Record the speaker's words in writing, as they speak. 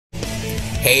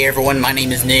Hey everyone, my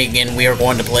name is Nick and we are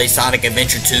going to play Sonic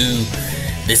Adventure 2.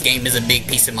 This game is a big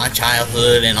piece of my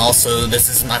childhood, and also this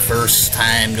is my first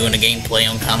time doing a gameplay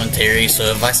on commentary, so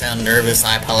if I sound nervous,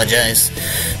 I apologize.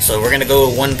 So we're going to go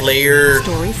with one player,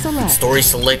 story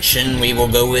selection. We will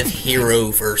go with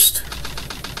Hero first.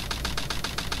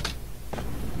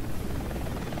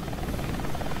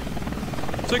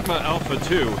 Sigma Alpha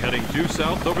 2 heading due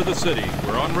south over the city.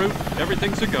 We're en route.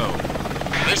 Everything's a go.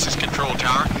 This is Control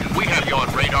Tower. We have you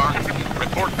on radar.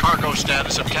 Report cargo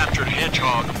status of captured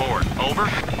Hedgehog aboard. Over.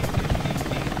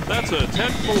 That's a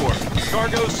 10-4.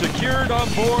 Cargo secured on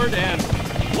board and...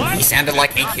 What? He sounded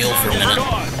like Hank Hill for a minute.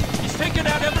 He's taking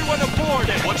out everyone aboard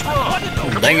and... What's wrong?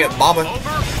 Dang it, Baba.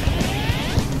 Over.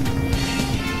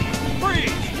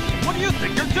 Freeze! What do you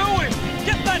think you're doing?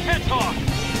 Get that Hedgehog!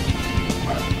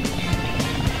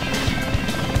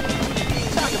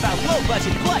 Talk about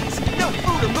low-budget flights, no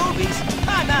food or movies.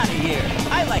 I'm out of here.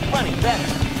 I like money better.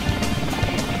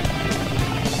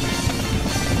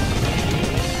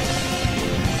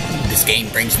 This game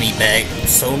brings me back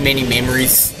so many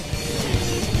memories.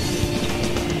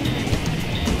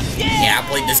 Yeah, I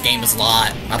played this game a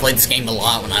lot. I played this game a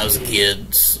lot when I was a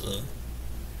kid. So.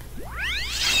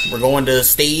 We're going to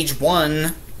stage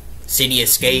 1, City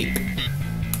Escape.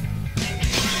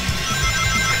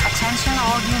 Attention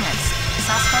all units.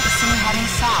 Suspect seen heading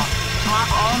south. Block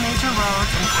all major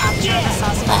roads and capture the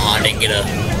suspect. I didn't get a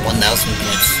 1,000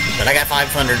 points, but I got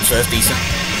 500, so that's decent.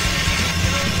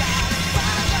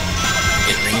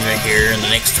 Get rings right here in the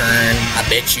next turn. I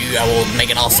bet you I will make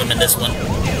it awesome in this one.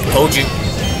 Told you.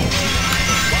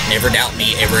 Never doubt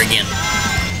me ever again.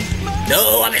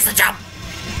 No, I missed the jump.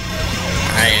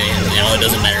 Alright, you know, it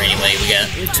doesn't matter anyway. We got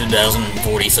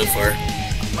 2040 so far.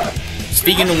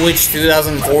 Speaking of which,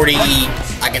 2040,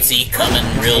 I can see coming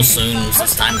real soon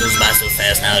since time goes by so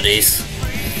fast nowadays.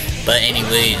 But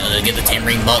anyway, get the 10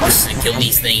 ring bucks and kill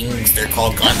these things. They're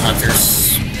called gun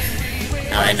hunters.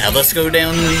 Alright, now let's go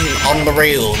down on the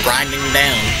rail, grinding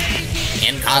down.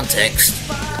 In context.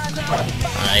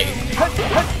 Alright,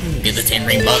 get the 10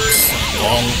 ring bucks. Go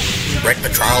on, wreck the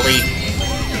trolley.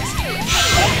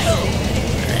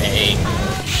 Alright.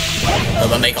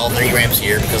 Hope I make all 3 ramps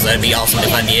here, because that'd be awesome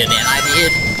if I did, and I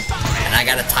did. And I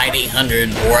got a tight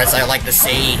 800, or as I like to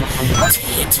say,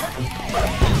 tit.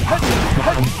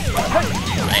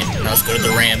 Alright, now let's go to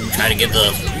the ramp, try to get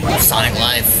the Sonic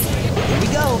life. Here we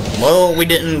go. Well, we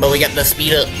didn't, but we got the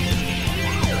speed up.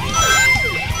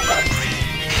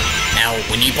 Now,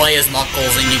 when you play as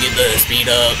Knuckles and you get the speed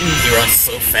up, he runs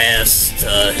so fast,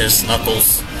 his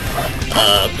Knuckles.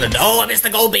 Oh, I missed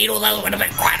the gold beetle, that would have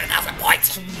been quite 1,000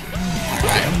 points.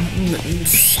 Alright,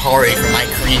 sorry for my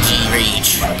cringy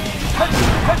rage.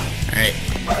 Alright,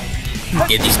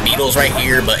 get these beetles right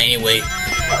here, but anyway,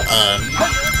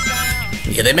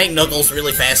 yeah, they make Knuckles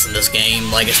really fast in this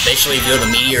game, like, especially if you go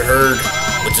to Meteor Herd,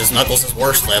 which is Knuckles'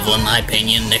 worst level, in my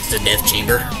opinion, next to Death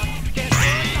Chamber.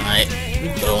 Alright,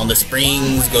 go on the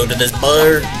springs, go to this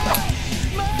bar.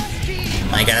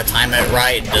 I gotta time it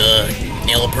right to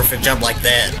nail a perfect jump like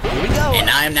that. And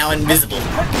I am now invisible.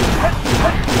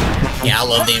 Yeah, I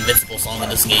love the Invincible song in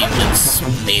this game, it's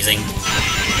amazing.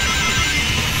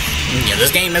 Yeah, this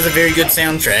game has a very good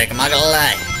soundtrack, I'm not gonna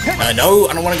lie. No,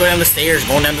 I don't want to go down the stairs.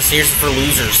 Going down the stairs is for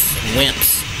losers and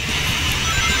wimps.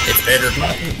 It's better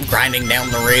grinding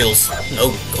down the rails.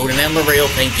 No, going down the rail,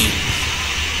 thank you.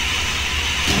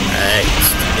 Alright,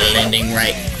 the landing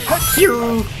right here.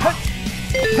 Alright,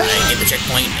 get the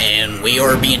checkpoint, and we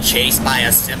are being chased by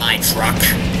a semi-truck.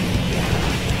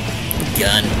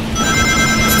 Gun.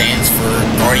 Stands for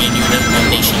Guardian Unit of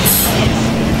Nations.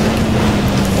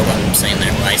 Hope I'm saying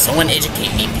that right. Someone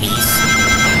educate me, please.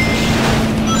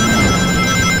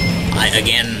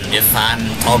 Again, if I'm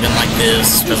talking like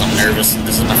this, because I'm nervous,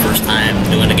 this is my first time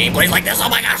doing a gameplay like this, oh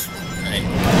my gosh! I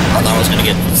thought I was gonna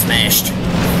get smashed.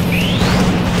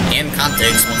 In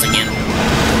context, once again.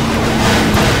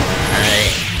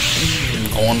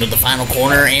 Alright. On to the final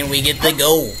corner, and we get the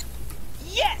goal.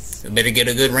 Yes! We better get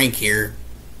a good rank here.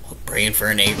 Praying for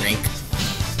an A rank.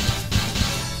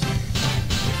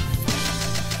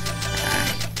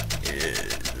 Alright.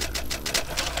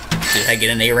 Did I get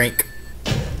an A rank?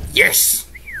 Yes!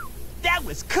 That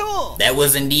was cool! That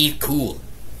was indeed cool.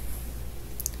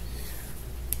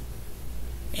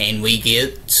 And we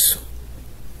get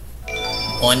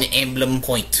 1 emblem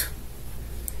point.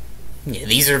 Yeah,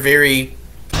 these are very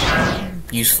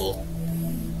useful.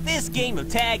 This game of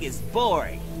tag is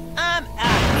boring. I'm out.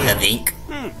 I think.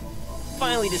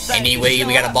 Finally decided anyway,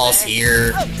 we got a boss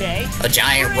here. Okay. A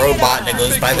giant robot that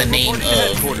goes by the name of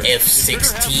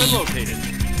F6T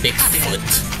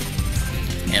Bigfoot.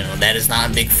 You know, that is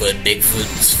not Bigfoot.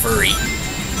 Bigfoot's furry.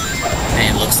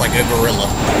 And looks like a gorilla.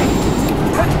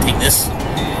 Take this.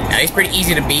 Now he's pretty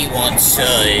easy to beat once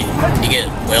you get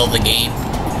well the game.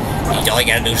 All you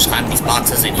gotta do is climb these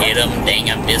boxes and hit him. Dang,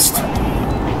 I missed.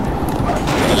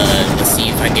 Let's see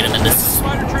if I get him in this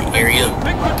area.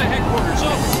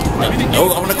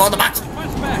 No, I'm gonna go in the box.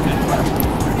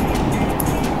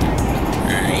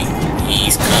 Alright,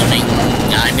 he's coming.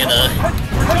 I'm gonna...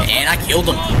 And I killed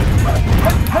him.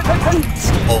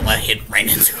 Oh, I hit right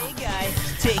into him.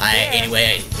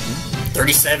 Anyway,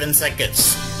 37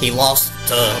 seconds. He lost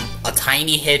to a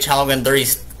tiny hedgehog in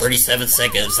 37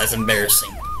 seconds. That's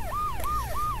embarrassing.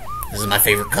 This is my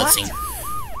favorite cutscene.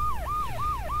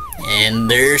 And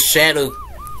there's Shadow.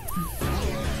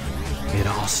 It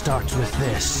all starts with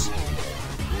this.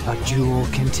 A jewel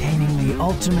containing the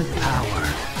ultimate power.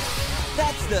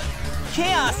 That's the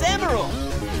Chaos Emerald!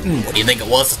 What do you think it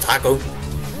was, Taco?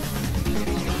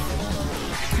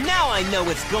 Now I know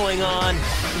what's going on.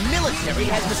 The military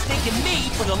has mistaken me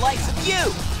for the likes of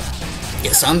you.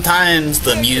 Yeah, sometimes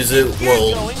the music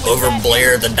will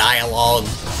overblare the dialogue.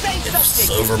 If it's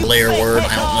overblare a word,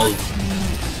 I don't know.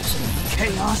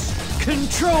 Chaos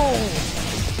Control!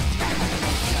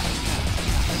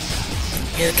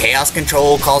 Yeah, Chaos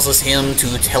Control causes him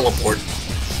to teleport.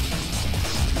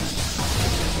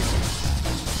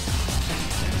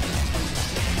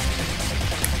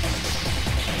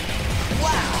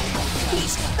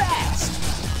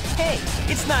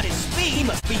 It's not his speed, he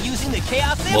must be using the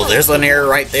Chaos Emerald. Well, there's an error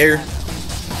right there.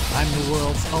 I'm the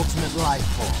world's ultimate life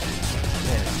form.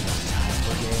 There's no time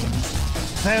for games.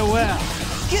 Farewell.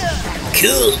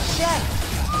 Cool. Shadow.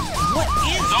 What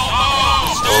is it?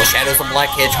 Oh, Shadow's a black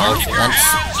hedgehog for once.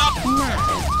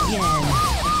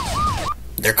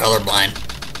 They're colorblind.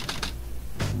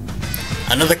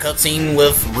 Another cutscene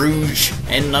with Rouge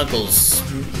and Knuckles.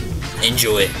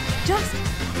 Enjoy. Just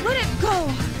let it go.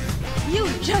 You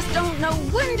just don't know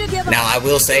when to give up. Now, I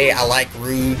will say I like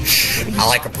Rouge. I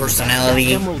like her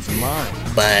personality,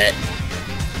 but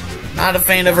not a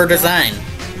fan of her design.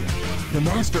 The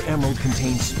Master Emerald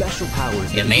contains special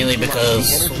powers. Yeah, mainly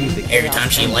because every time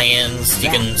she lands, you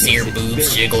can see her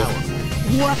boobs jiggle.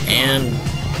 And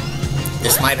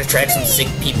this might attract some sick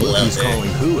people out there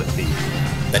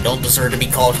that don't deserve to be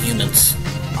called humans.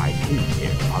 I came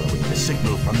here following the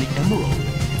signal from the Emerald.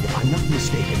 If I'm not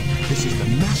mistaken, this is the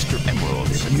Master Emerald,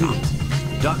 is it not?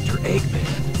 Dr. Eggman.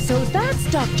 So that's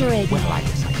Dr. Eggman. Well, I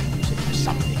guess I can use it for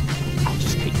something. I'll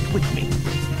just take it with me.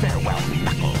 Farewell,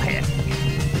 knucklehead.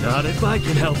 Not if I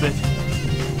can help it.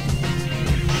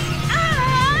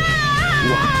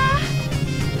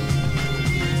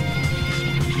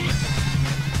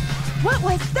 What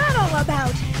was that all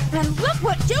about? And look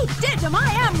what you did to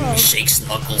my emerald! Shakes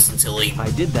Knuckles until he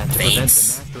I did that to prevent the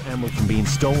Master Emerald from being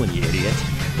stolen, you idiot.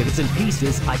 If it's in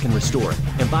pieces, I can restore it.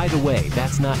 And by the way,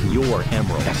 that's not your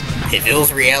emerald. If it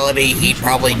was reality, he'd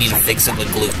probably need to fix it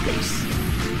with glue.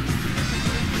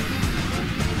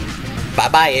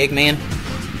 Bye-bye, Eggman.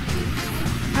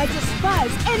 I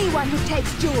despise anyone who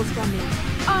takes jewels from me.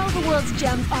 All the world's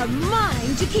gems are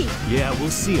mine to keep. Yeah, we'll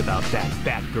see about that,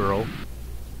 Batgirl.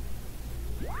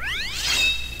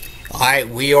 Alright,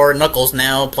 we are Knuckles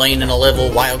now, playing in a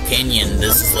level Wild Canyon.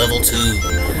 This is level 2.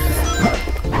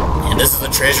 And this is the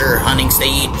treasure hunting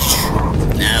stage.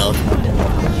 Now,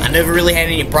 I never really had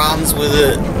any problems with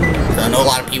it. I know a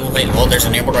lot of people hate, well, there's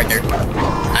an emerald right there.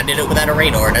 I did it without a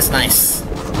radar, that's nice. I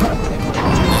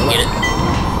get it.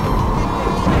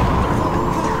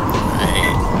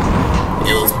 Alright.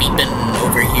 It was beeping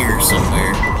over here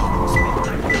somewhere.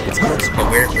 But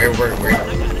where?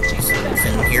 It's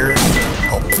in here.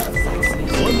 Oh.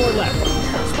 One more left.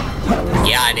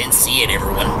 Yeah, I didn't see it,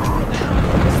 everyone.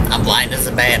 I'm blind as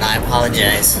a bat, I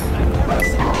apologize.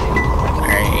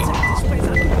 Alright.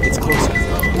 It's closer.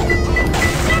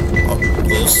 Oh,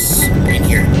 close. Right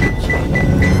here.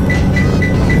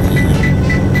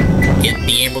 Get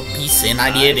the emerald piece, and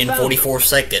I did in 44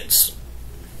 seconds.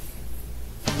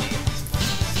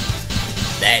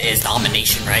 That is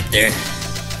domination right there.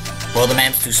 Well, the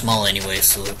map's too small anyway,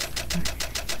 so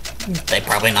they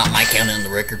probably not might count in the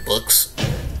record books.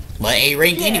 But A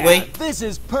rank anyway. This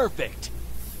is perfect.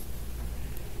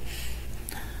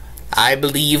 I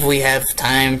believe we have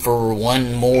time for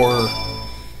one more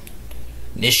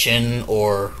mission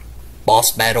or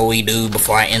boss battle we do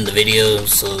before I end the video,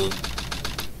 so...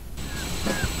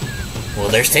 Well,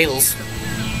 there's Tails.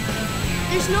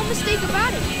 There's no mistake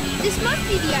about it. This must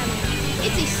be the island.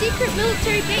 It's a secret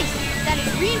military base that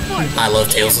is reinforced. I love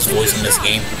Tails' voice in this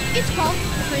game. It's called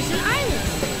Prison Island.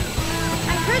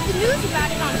 I heard the news about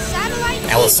it on satellite.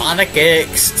 Now with Sonic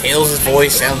X, Tails'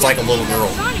 voice sounds like a little girl.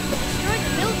 Sonic destroyed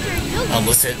the military building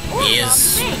Unless it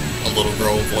is a little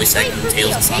girl voice acting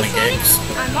Tails and Sonic X.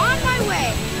 I'm on my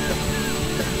way.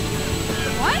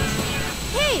 What?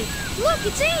 Hey, look,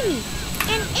 it's Amy.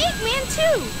 And Eggman,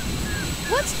 too.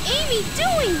 What's Amy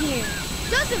doing here?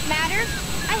 Doesn't matter.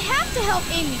 I have to help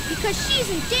Amy because she's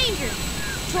in danger.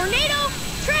 Tornado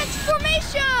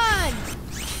transformation!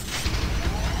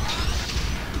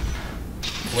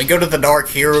 We go to the dark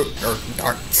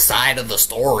side of the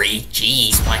story.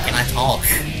 Jeez, why can't I talk?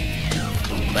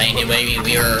 But anyway,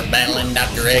 we are battling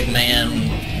Dr.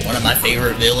 Eggman, one of my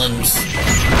favorite villains,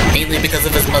 mainly because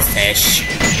of his mustache.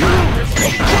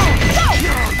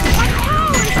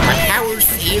 My power's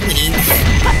failing.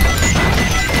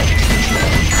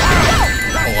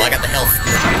 Oh, I got the health.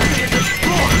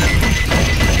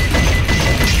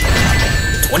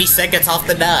 20 seconds off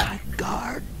the dot.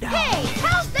 Hey,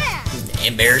 how's that?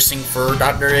 Embarrassing for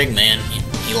Dr. Eggman.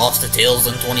 He lost to Tails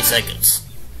in 20 seconds.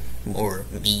 Or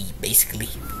me, basically.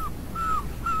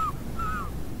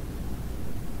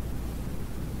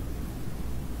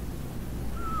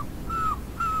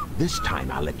 This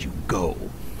time I'll let you go,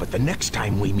 but the next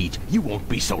time we meet, you won't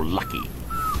be so lucky.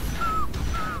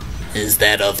 Is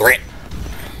that a threat?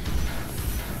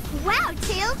 Wow,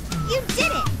 Tails, you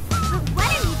did it! But what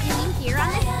are you doing here on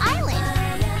this island?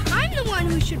 I'm the one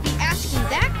who should be asking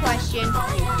that question.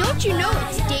 Don't you know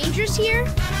it's dangerous here?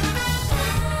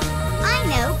 I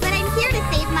know, but I'm here to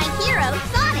save my hero,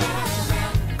 Sonic.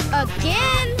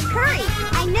 Again? Hurry!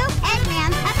 I know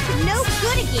Eggman's up to no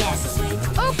good again.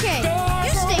 Okay,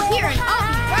 you stay here and I'll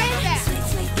be right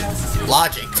back.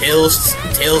 Logic.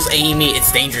 Tails Amy,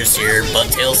 it's dangerous here, but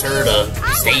tells her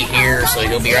to stay here, so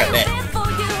he'll be right back.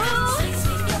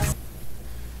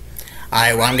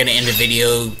 Alright, well, I'm gonna end the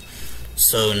video.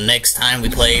 So next time we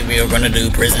play, we are gonna do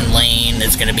Prison Lane.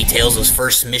 It's gonna be Tails'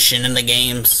 first mission in the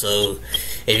game. So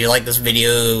if you like this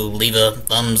video, leave a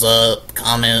thumbs up,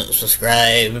 comment,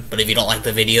 subscribe. But if you don't like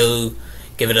the video,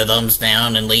 give it a thumbs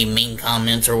down and leave mean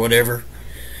comments or whatever.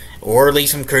 Or leave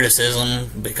some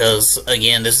criticism, because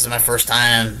again, this is my first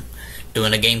time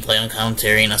doing a gameplay on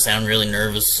commentary and I sound really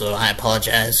nervous, so I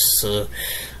apologize. So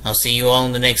I'll see you all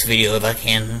in the next video if I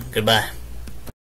can. Goodbye.